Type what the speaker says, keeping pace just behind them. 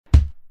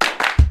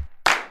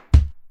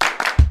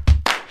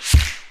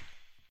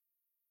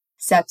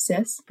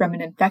Sepsis from an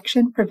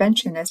Infection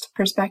Preventionist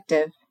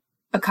Perspective,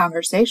 a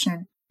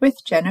conversation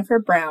with Jennifer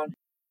Brown.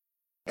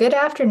 Good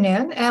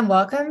afternoon, and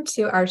welcome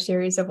to our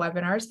series of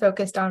webinars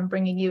focused on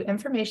bringing you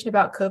information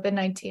about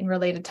COVID-19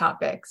 related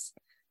topics.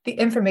 The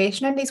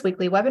information in these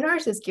weekly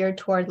webinars is geared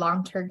toward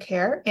long-term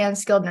care and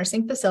skilled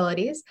nursing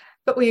facilities,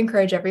 but we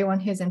encourage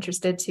everyone who's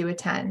interested to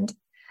attend.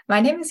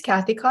 My name is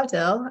Kathy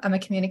Caudill. I'm a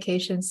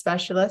communications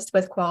specialist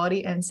with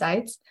Quality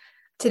Insights.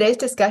 Today's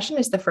discussion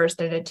is the first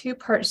in a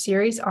two-part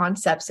series on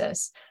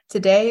sepsis.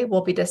 Today,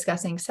 we'll be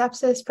discussing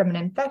sepsis from an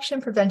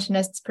infection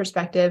preventionist's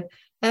perspective,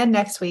 and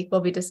next week,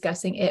 we'll be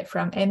discussing it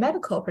from a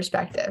medical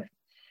perspective.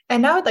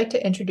 And now I'd like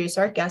to introduce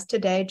our guest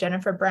today,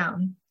 Jennifer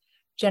Brown.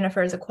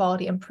 Jennifer is a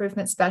quality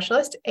improvement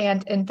specialist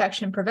and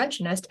infection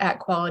preventionist at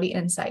Quality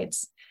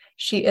Insights.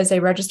 She is a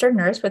registered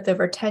nurse with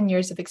over 10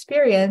 years of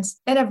experience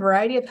in a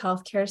variety of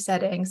healthcare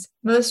settings,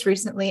 most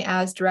recently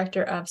as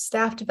Director of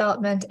Staff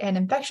Development and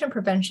Infection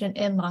Prevention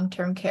in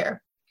Long-Term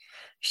Care.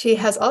 She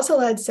has also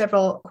led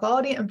several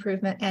quality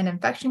improvement and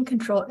infection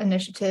control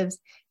initiatives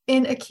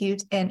in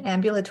acute and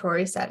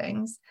ambulatory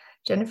settings.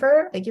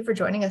 Jennifer, thank you for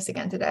joining us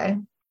again today.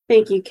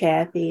 Thank you,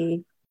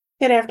 Kathy.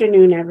 Good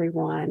afternoon,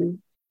 everyone.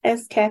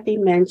 As Kathy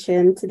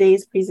mentioned,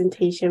 today's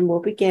presentation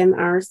will begin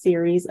our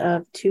series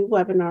of two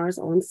webinars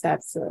on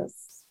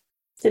sepsis.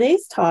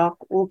 Today's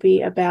talk will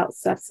be about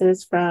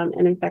sepsis from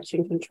an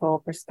infection control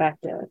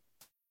perspective.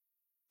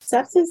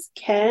 Sepsis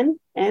can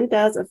and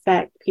does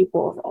affect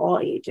people of all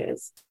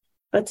ages,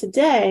 but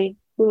today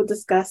we will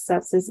discuss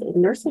sepsis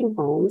in nursing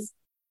homes,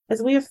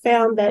 as we have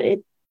found that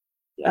it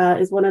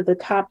is one of the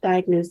top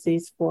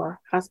diagnoses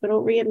for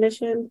hospital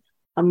readmission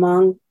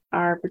among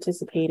our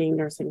participating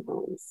nursing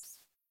homes.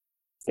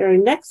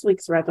 During next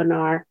week's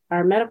webinar,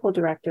 our medical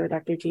director,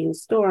 Dr. Jean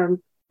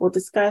Storm, will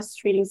discuss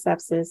treating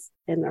sepsis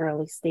in the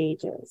early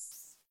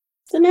stages.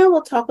 So now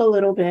we'll talk a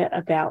little bit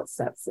about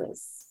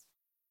sepsis.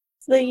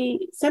 So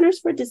the Centers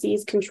for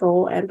Disease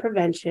Control and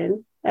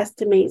Prevention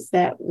estimates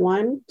that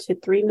 1 to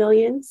 3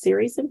 million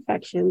serious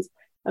infections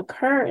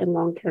occur in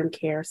long-term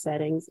care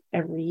settings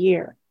every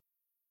year.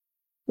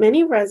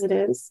 Many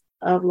residents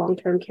of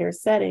long-term care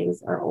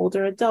settings are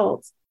older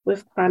adults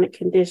with chronic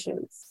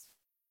conditions.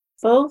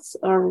 Both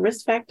are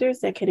risk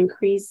factors that can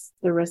increase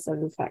the risk of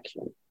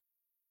infection.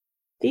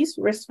 These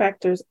risk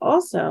factors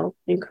also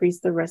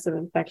increase the risk of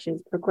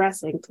infections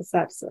progressing to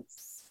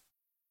sepsis.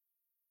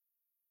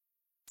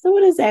 So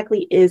what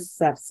exactly is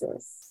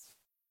sepsis?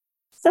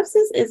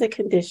 Sepsis is a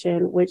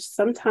condition which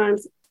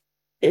sometimes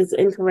is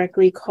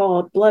incorrectly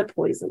called blood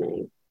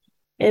poisoning.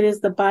 It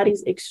is the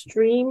body's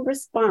extreme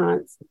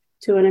response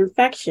to an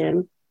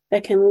infection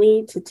that can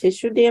lead to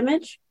tissue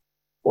damage,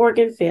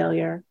 organ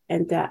failure,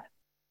 and death.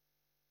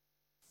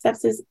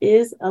 Sepsis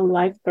is a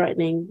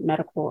life-threatening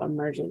medical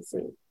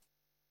emergency.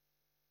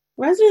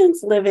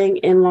 Residents living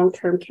in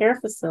long-term care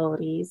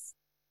facilities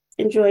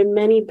enjoy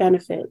many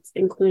benefits,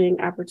 including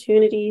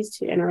opportunities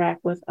to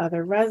interact with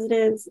other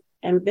residents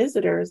and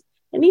visitors,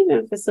 and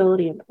even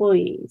facility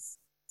employees.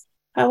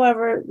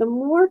 However, the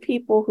more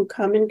people who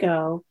come and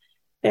go,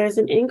 there's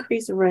an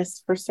increased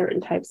risk for certain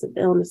types of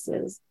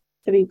illnesses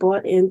to be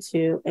brought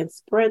into and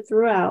spread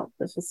throughout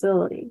the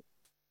facility.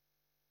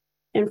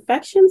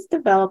 Infections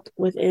developed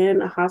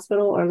within a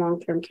hospital or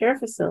long-term care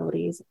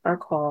facilities are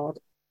called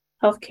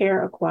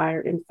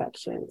healthcare-acquired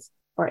infections,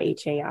 or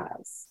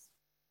HAIs.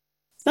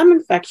 Some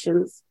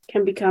infections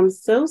can become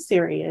so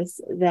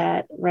serious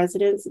that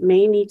residents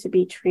may need to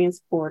be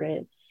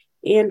transported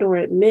and/or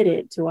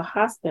admitted to a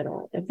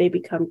hospital if they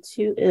become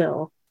too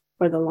ill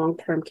for the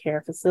long-term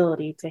care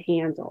facility to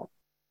handle.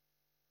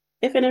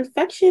 If an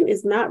infection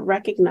is not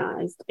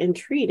recognized and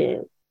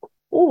treated,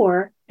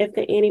 or if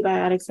the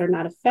antibiotics are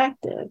not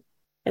effective,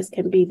 as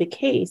can be the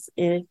case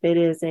if it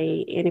is an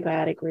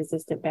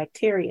antibiotic-resistant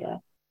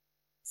bacteria,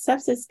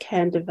 sepsis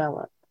can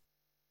develop.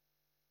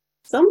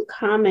 Some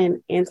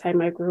common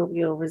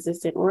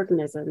antimicrobial-resistant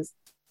organisms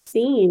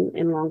seen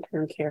in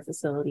long-term care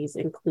facilities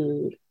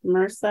include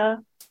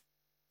MRSA,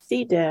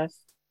 C. diff,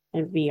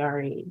 and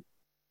VRE.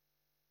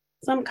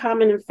 Some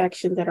common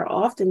infections that are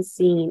often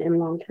seen in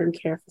long-term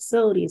care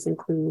facilities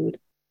include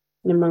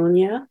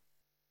pneumonia,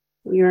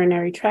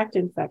 urinary tract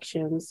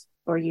infections,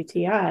 or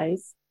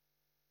UTIs,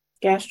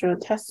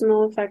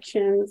 gastrointestinal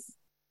infections,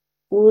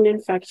 wound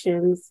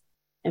infections,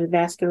 and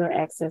vascular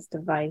access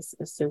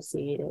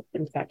device-associated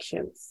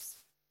infections.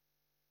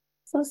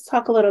 So let's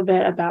talk a little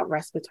bit about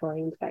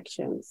respiratory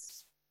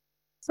infections.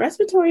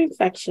 Respiratory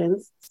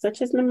infections,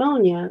 such as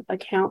pneumonia,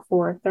 account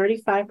for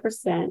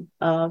 35%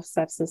 of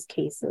sepsis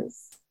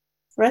cases.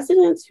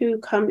 Residents who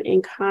come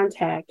in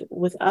contact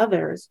with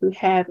others who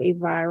have a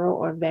viral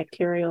or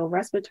bacterial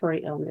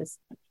respiratory illness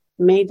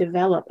may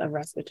develop a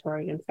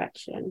respiratory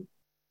infection.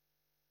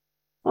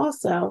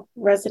 Also,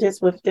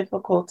 residents with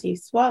difficulty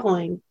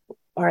swallowing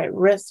are at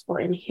risk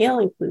for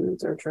inhaling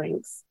foods or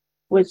drinks,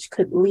 which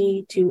could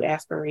lead to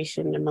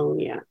aspiration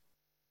pneumonia.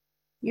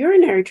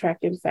 Urinary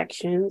tract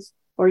infections,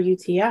 or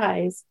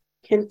UTIs,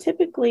 can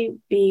typically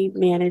be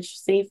managed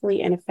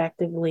safely and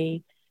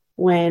effectively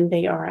when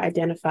they are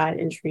identified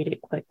and treated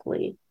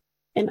quickly.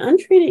 An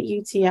untreated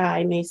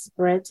UTI may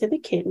spread to the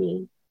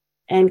kidney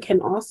and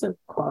can also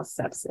cause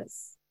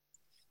sepsis.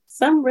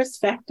 Some risk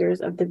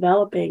factors of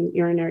developing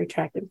urinary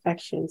tract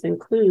infections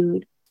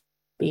include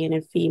being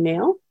a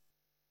female.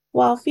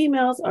 While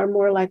females are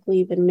more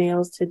likely than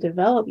males to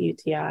develop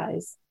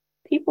UTIs,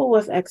 people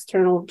with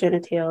external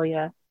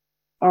genitalia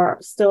are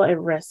still at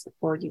risk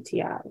for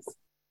UTIs,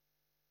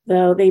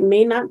 though they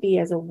may not be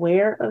as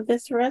aware of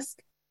this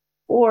risk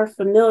or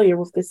familiar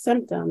with the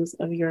symptoms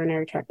of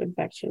urinary tract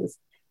infections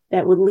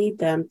that would lead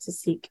them to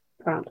seek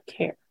prompt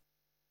care.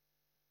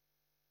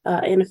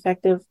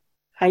 Ineffective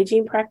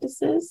hygiene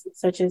practices,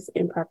 such as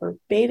improper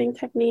bathing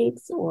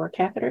techniques or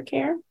catheter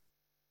care,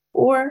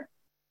 or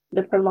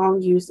the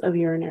prolonged use of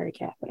urinary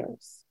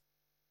catheters.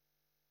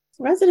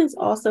 Residents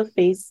also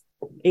face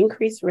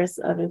increased risk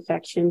of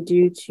infection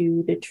due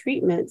to the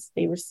treatments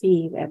they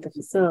receive at the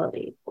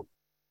facility.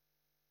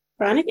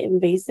 Chronic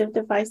invasive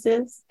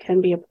devices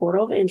can be a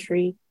portal of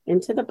entry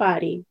into the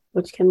body,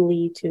 which can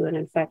lead to an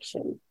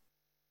infection.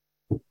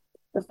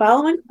 The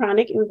following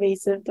chronic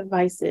invasive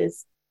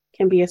devices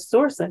can be a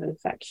source of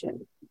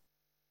infection: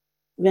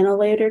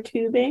 ventilator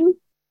tubing,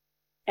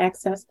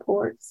 access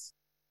ports,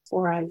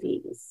 or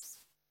IVs.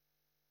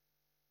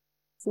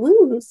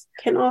 Wounds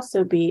can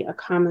also be a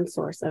common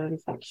source of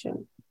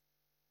infection.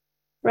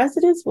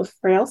 Residents with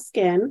frail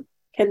skin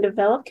can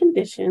develop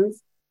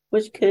conditions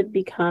which could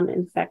become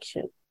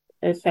infected,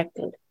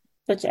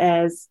 such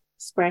as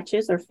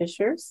scratches or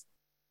fissures,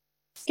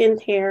 skin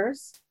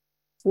tears,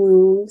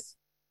 wounds,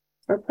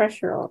 or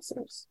pressure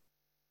ulcers.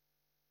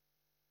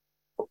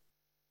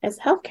 As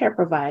healthcare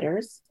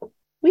providers,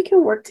 we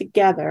can work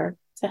together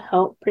to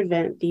help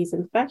prevent these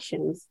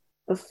infections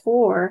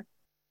before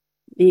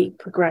they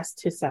progress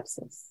to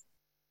sepsis.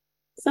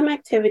 Some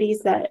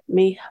activities that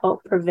may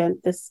help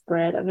prevent the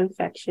spread of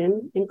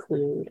infection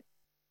include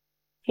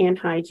hand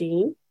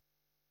hygiene.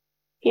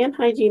 Hand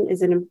hygiene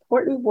is an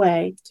important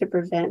way to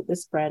prevent the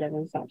spread of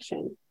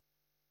infection.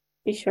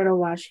 Be sure to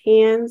wash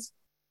hands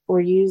or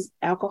use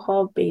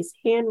alcohol-based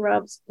hand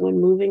rubs when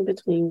moving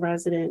between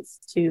residents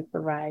to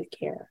provide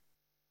care.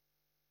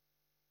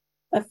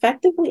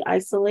 Effectively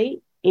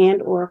isolate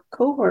and/or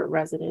cohort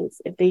residents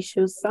if they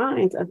show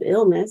signs of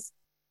illness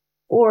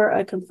or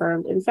a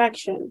confirmed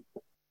infection.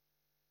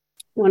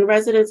 When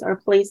residents are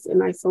placed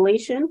in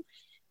isolation,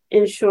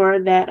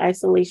 ensure that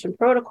isolation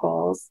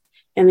protocols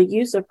and the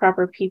use of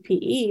proper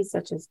PPE,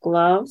 such as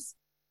gloves,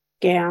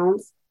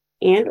 gowns,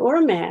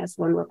 and/or masks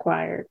when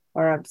required,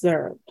 are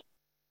observed.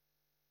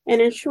 And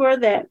ensure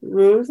that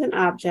rooms and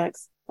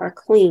objects are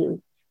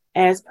clean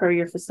as per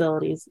your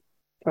facility's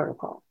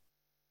protocol.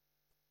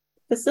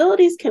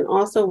 Facilities can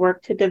also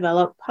work to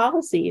develop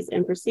policies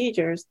and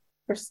procedures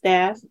for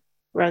staff,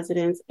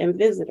 residents, and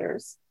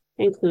visitors,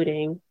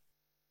 including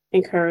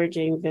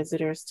encouraging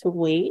visitors to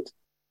wait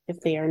if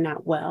they are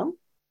not well,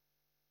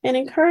 and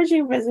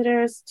encouraging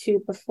visitors to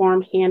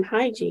perform hand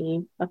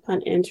hygiene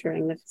upon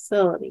entering the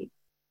facility.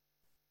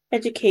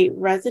 Educate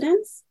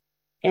residents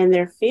and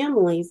their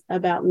families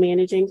about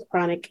managing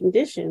chronic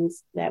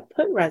conditions that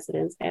put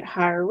residents at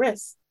higher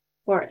risk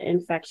for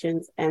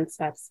infections and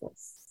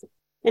sepsis.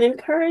 And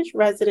encourage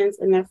residents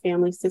and their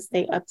families to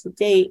stay up to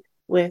date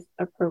with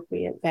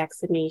appropriate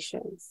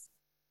vaccinations.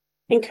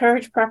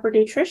 Encourage proper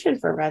nutrition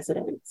for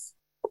residents.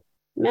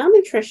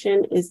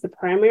 Malnutrition is the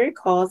primary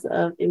cause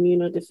of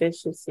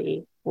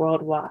immunodeficiency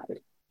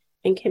worldwide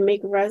and can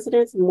make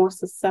residents more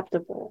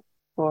susceptible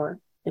for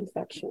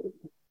infection.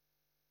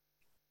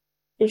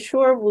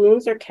 Ensure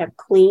wounds are kept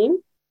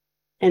clean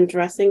and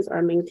dressings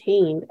are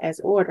maintained as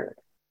ordered.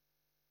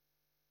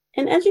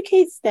 And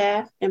educate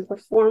staff and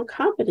perform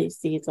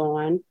competencies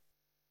on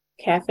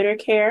catheter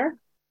care,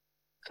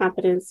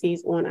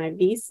 competencies on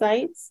IV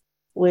sites,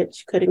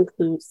 which could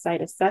include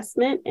site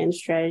assessment and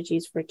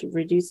strategies for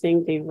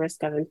reducing the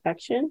risk of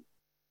infection,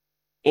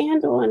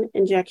 and on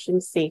injection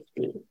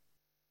safety.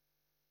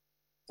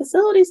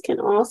 Facilities can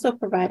also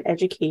provide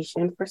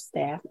education for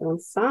staff on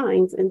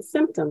signs and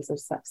symptoms of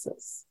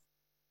sepsis,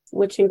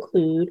 which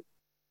include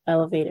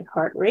elevated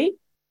heart rate,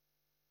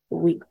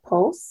 weak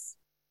pulse,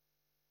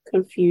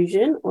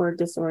 confusion or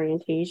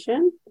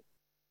disorientation,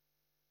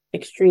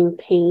 extreme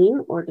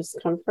pain or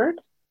discomfort,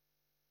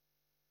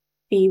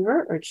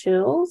 fever or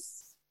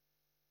chills,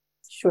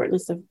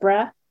 shortness of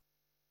breath,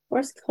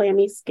 or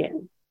clammy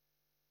skin.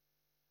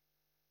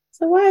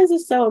 So why is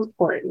this so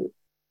important?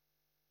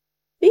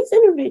 These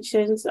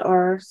interventions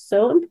are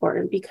so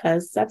important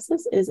because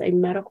sepsis is a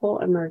medical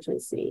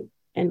emergency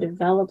and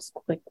develops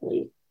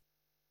quickly.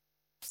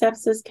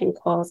 Sepsis can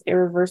cause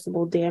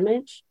irreversible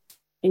damage,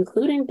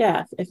 including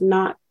death, if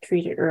not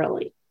treated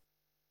early.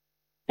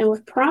 And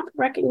with prompt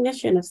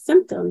recognition of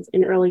symptoms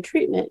in early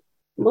treatment,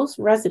 most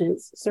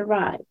residents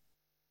survive.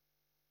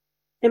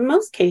 In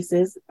most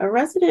cases, a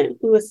resident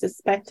who is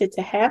suspected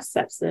to have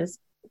sepsis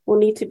will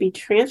need to be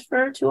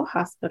transferred to a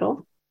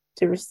hospital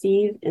to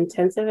receive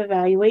intensive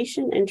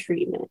evaluation and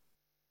treatment.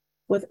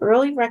 With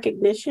early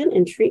recognition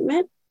and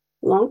treatment,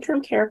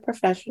 long-term care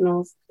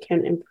professionals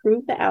can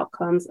improve the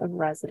outcomes of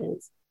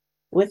residents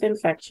with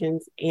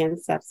infections and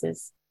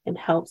sepsis and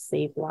help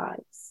save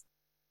lives.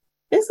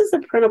 This is a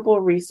printable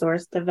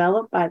resource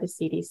developed by the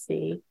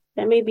CDC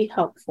that may be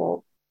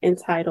helpful,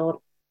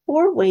 entitled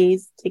 4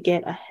 Ways to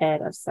Get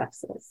Ahead of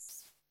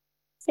Sepsis.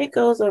 It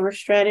goes over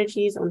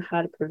strategies on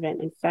how to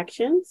prevent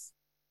infections,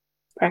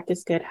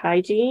 practice good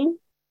hygiene,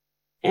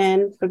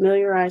 and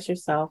familiarize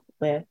yourself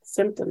with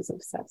symptoms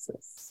of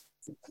sepsis,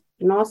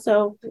 and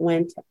also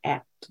when to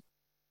act.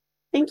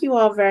 Thank you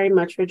all very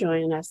much for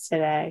joining us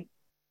today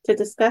to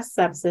discuss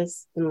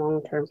sepsis in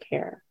long-term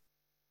care.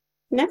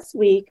 Next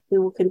week, we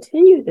will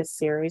continue this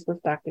series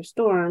with Dr.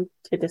 Storm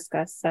to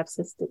discuss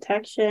sepsis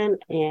detection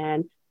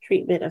and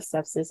treatment of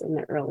sepsis in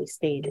the early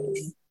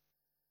stages.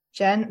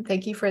 Jen,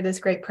 thank you for this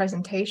great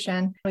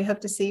presentation. We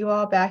hope to see you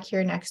all back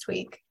here next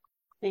week.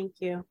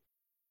 Thank you.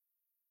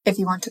 If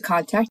you want to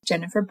contact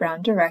Jennifer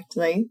Brown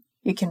directly,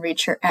 you can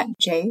reach her at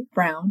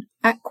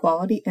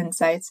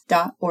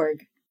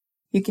jbrown@qualityinsights.org.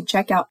 You can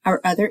check out our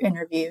other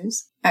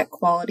interviews at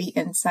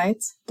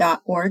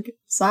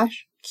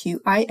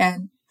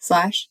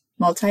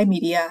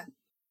qualityinsights.org/QIN/multimedia